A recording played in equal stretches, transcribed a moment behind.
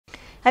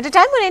At a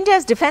time when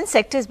India's defence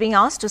sector is being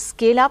asked to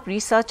scale up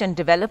research and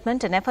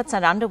development, and efforts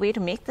are underway to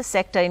make the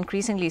sector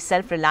increasingly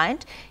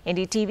self-reliant,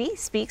 NDTV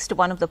speaks to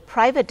one of the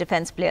private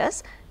defence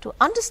players to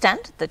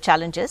understand the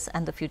challenges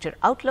and the future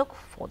outlook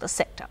for the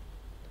sector.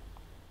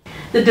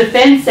 The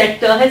defence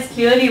sector has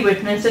clearly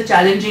witnessed a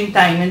challenging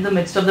time in the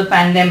midst of the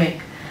pandemic,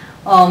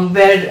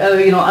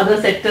 where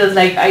other sectors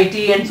like IT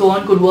and so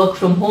on could work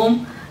from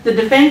home. The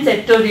defence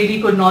sector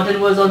really could not and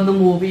was on the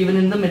move even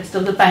in the midst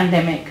of the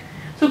pandemic.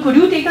 So could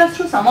you take us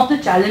through some of the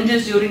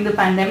challenges during the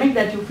pandemic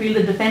that you feel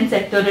the defence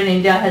sector in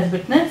India has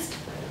witnessed?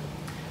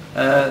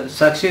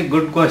 Sakshi,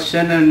 good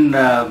question, and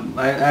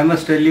I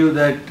must tell you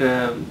that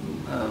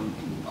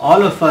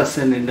all of us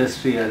in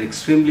industry are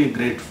extremely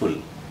grateful,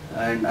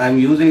 and I'm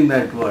using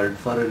that word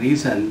for a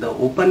reason. The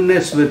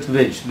openness with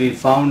which we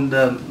found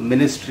the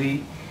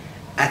ministry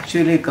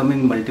actually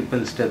coming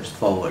multiple steps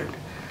forward.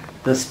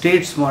 The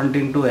states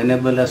wanting to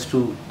enable us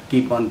to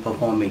keep on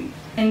performing.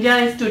 India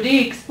is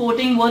today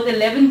exporting worth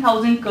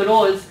 11,000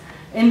 crores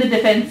in the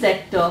defence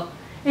sector.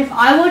 If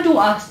I were to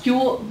ask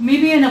you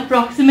maybe an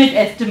approximate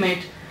estimate,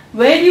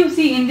 where do you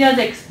see India's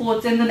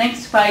exports in the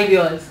next 5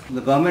 years?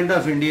 The government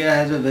of India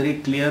has a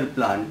very clear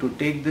plan to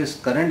take this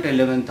current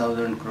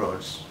 11,000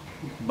 crores,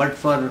 but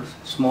for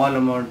small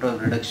amount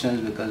of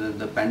reductions because of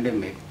the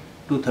pandemic,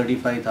 to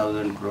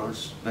 35,000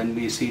 crores when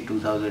we see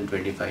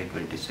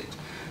 2025-26.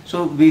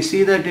 So we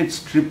see that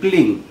it's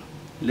tripling,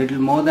 little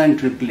more than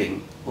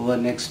tripling over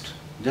next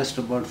just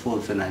about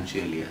 4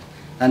 financial years,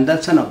 and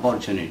that's an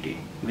opportunity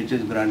which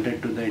is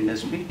granted to the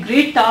industry.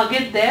 Great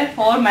target there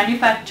for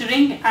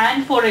manufacturing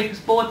and for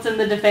exports in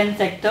the defence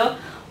sector.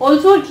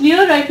 Also a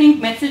clear, I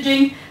think,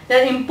 messaging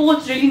that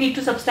imports really need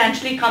to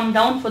substantially come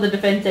down for the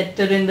defence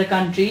sector in the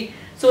country.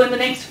 So in the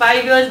next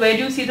 5 years, where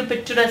do you see the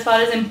picture as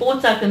far as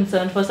imports are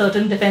concerned for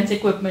certain defence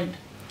equipment?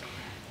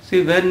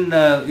 See, when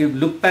you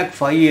look back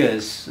 5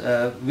 years,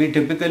 we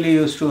typically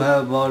used to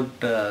have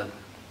about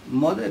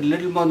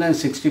little more than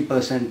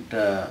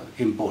 60%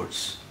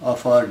 imports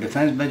of our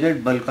defence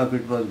budget. Bulk of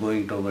it was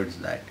going towards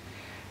that.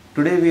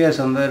 Today we are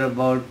somewhere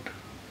about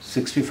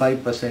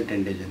 65%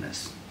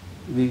 indigenous,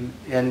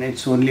 and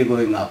it's only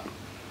going up.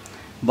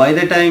 By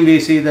the time we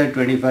see that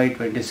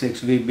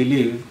 25-26, we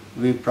believe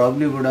we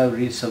probably would have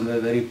reached somewhere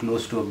very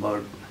close to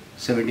about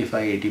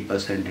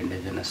 75-80%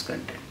 indigenous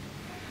content.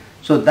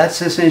 So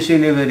that's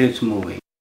essentially where it's moving.